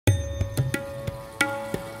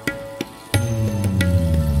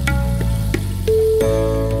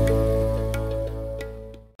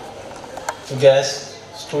guests,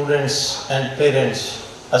 students and parents,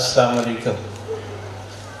 Assalamu alaikum.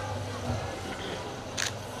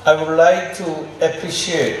 I would like to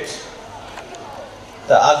appreciate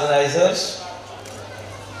the organizers,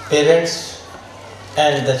 parents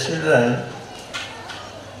and the children.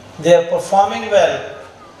 They are performing well.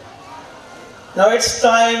 Now it's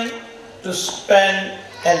time to spend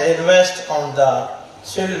and invest on the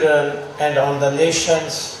children and on the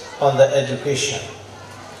nations, on the education.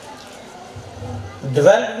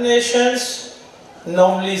 Developed nations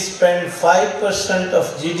normally spend 5% of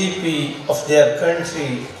GDP of their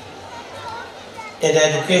country in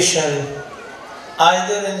education,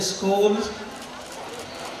 either in schools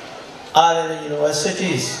or in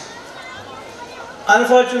universities.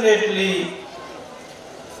 Unfortunately,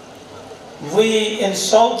 we in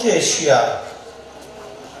South Asia,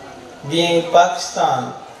 being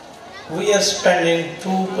Pakistan, we are spending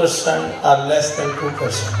 2% or less than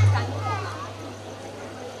 2%.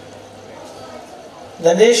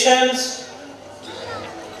 The nations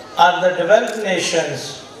are the developed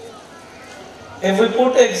nations. If we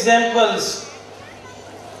put examples,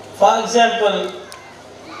 for example,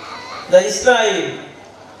 the Israel,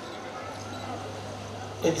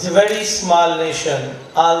 it's a very small nation,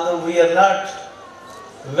 although we are not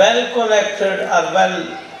well connected or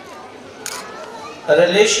well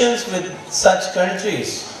relations with such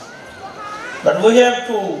countries. But we have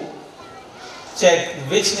to check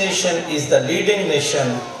which nation is the leading nation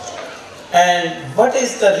and what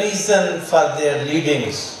is the reason for their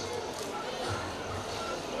leadings.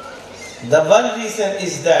 The one reason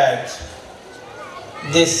is that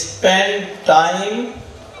they spend time,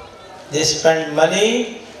 they spend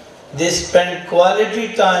money, they spend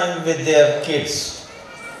quality time with their kids.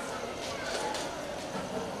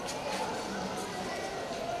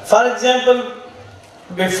 For example,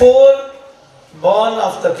 before born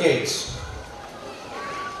of the kids,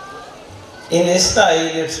 in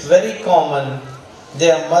Israel, it's very common,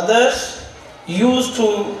 their mothers used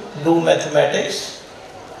to do mathematics,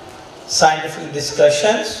 scientific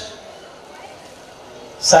discussions,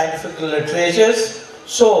 scientific literatures.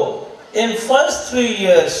 So, in first 3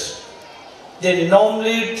 years, they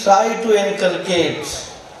normally try to inculcate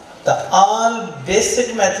the all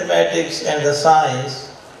basic mathematics and the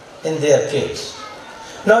science in their kids.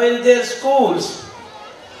 Now, in their schools,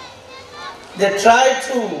 they try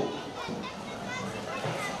to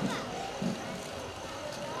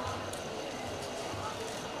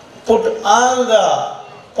put all the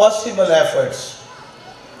possible efforts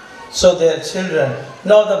so their children.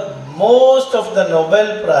 Now the most of the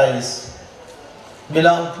Nobel Prize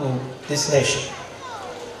belong to this nation.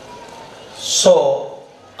 So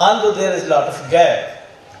although there is a lot of gap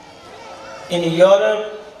in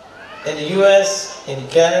Europe, in US, in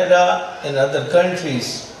Canada, in other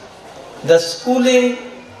countries, the schooling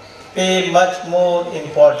play much more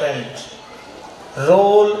important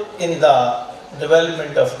role in the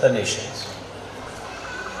development of the nations.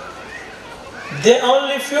 They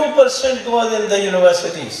only few percent goes in the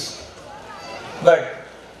universities, but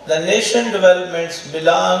the nation developments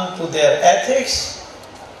belong to their ethics,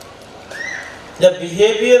 the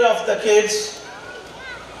behavior of the kids,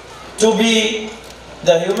 to be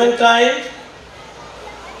the humankind,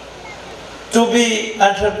 to be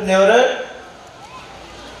entrepreneurial,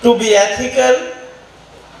 to be ethical,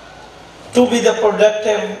 to be the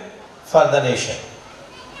productive for the nation.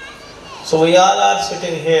 So we all are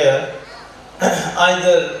sitting here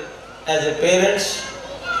either as a parents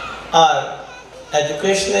or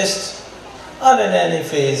educationists or in any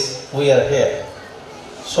phase we are here.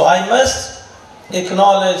 So I must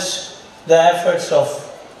acknowledge the efforts of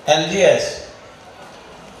LDS,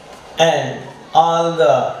 and all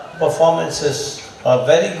the performances are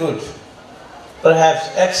very good, perhaps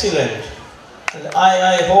excellent, and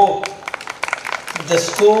I hope the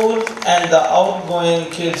school and the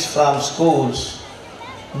outgoing kids from schools,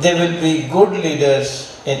 they will be good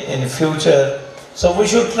leaders in future. So we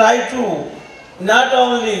should try to not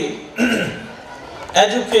only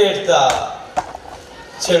educate the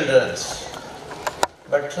children,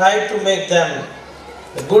 but try to make them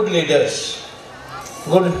good leaders,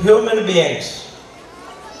 good human beings.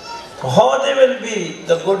 How they will be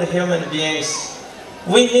the good human beings?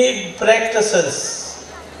 We need practices.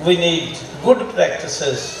 We need good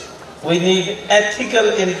practices. We need ethical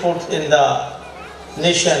input in the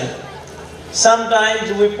nation.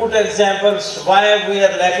 Sometimes we put examples why we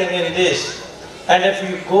are lacking in this. And if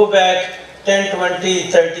you go back 10, 20,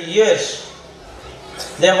 30 years,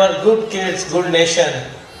 there were good kids, good nation.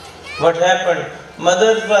 What happened?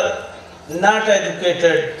 Mothers were not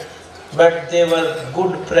educated, but they were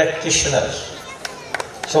good practitioners.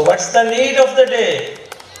 So what's the need of the day?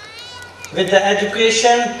 With the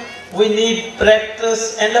education, we need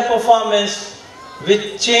practice and a performance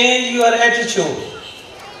which change your attitude,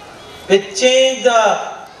 which change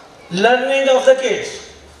the learning of the kids.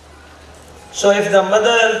 So if the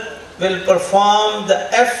mother will perform the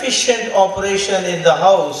efficient operation in the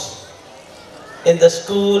house, in the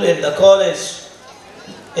school, in the college,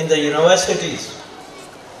 in the universities,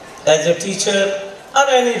 as a teacher or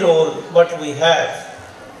any role what we have,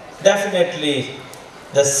 definitely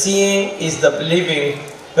the seeing is the believing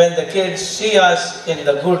when the kids see us in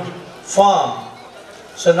the good form.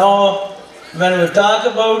 So now when we talk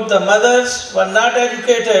about the mothers who are not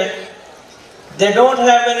educated, they don't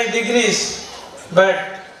have any degrees, but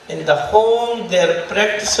in the home their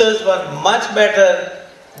practices were much better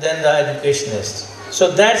than the educationists.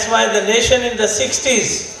 So that's why the nation in the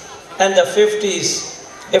 60s and the 50s,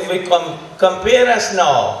 if we compare us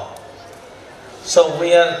now, so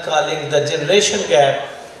we are calling the generation gap.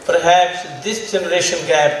 Perhaps this generation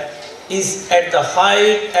gap is at the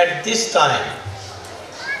height at this time.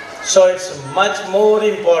 So it's much more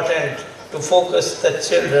important to focus the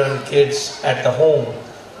children, kids at the home,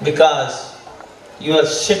 because you are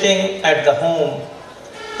sitting at the home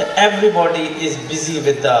and everybody is busy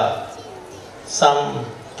with some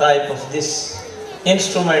type of this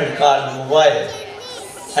instrument called mobile.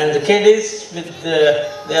 And the kid is with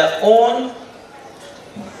their own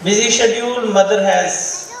busy schedule, mother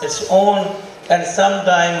has its own, and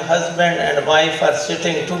sometimes husband and wife are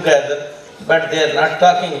sitting together, but they are not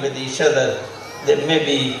talking with each other. They may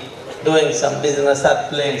be doing some business or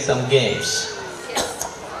playing some games.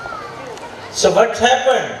 So what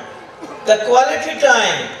happened? The quality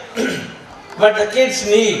time what the kids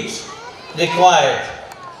need, required,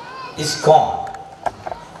 is gone.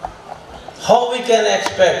 How we can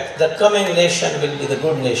expect the coming nation will be the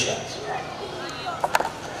good nations?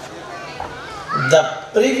 The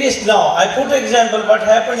previous, now I put example what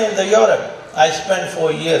happened in the Europe. I spent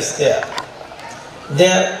 4 years there.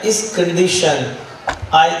 There is condition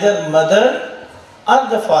either mother or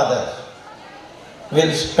the father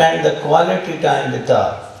will spend the quality time with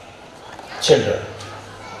the children.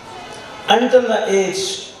 Until the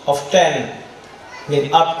age of 10,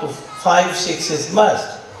 mean up to 5, 6 is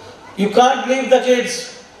must. You can't leave the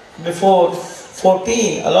kids before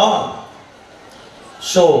 14 alone.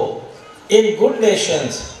 So, in good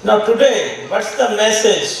nations, now today, what's the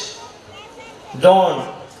message? Don't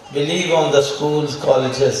believe on the schools,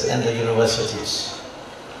 colleges and the universities.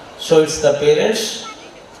 So it's the parents,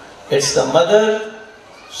 it's the mother,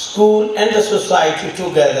 school and the society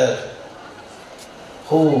together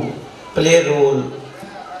who play a role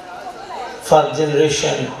for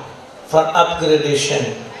generation, for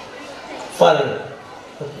upgradation, for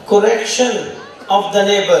correction of the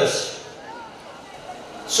neighbors.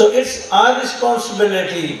 So it's our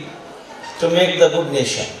responsibility to make the good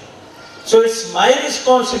nation. So it's my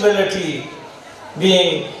responsibility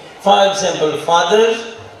being, for example,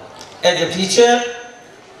 father, as a teacher,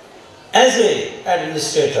 as an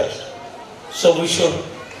administrator. So we should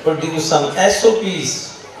produce some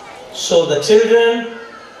SOPs so the children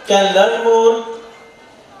can learn more.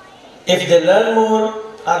 If they learn more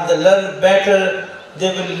or they learn better,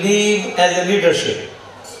 they will live as a leadership.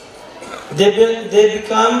 They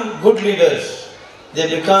become good leaders.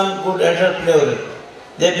 They become good entrepreneurs.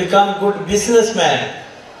 They become good businessmen.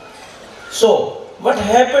 So, what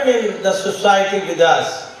happened in the society with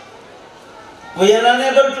us? We are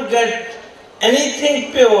unable to get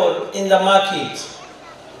anything pure in the market.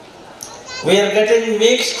 We are getting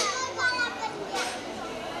mixed.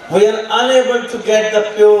 We are unable to get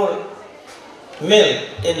the pure milk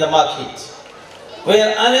in the market. We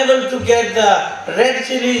are unable to get the red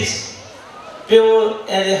chilies pure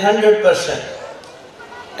and 100%.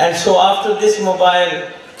 And so after this mobile,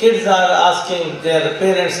 kids are asking, their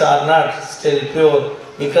parents are not still pure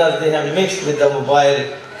because they have mixed with the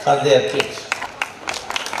mobile for their kids.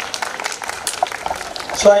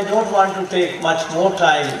 So I don't want to take much more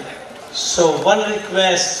time. So one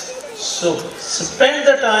request, so spend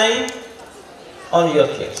the time on your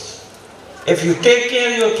kids. If you take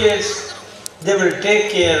care of your kids, they will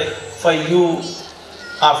take care for you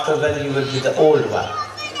after when you will be the old one.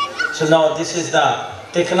 So now this is the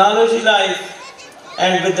technology life,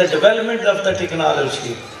 and with the development of the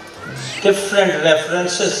technology, different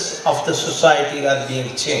references of the society are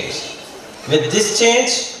being changed. With this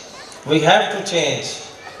change, we have to change,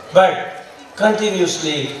 but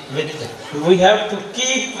continuously we have to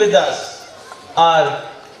keep with us our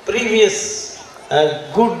previous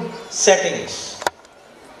good settings.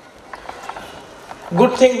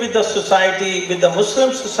 Good thing with the society, with the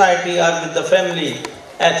Muslim society or with the family,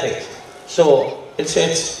 ethics. So it's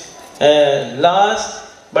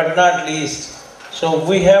last but not least. So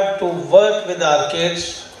we have to work with our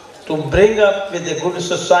kids to bring up with a good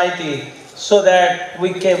society, so that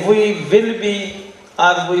we will be,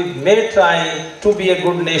 or we may try to be a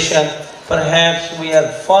good nation. Perhaps we are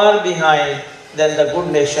far behind than the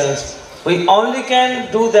good nations. We only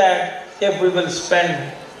can do that if we will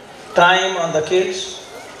spend time on the kids.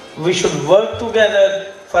 We should work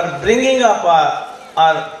together for bringing up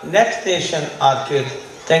our next nation, our kids.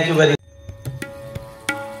 Thank you very much.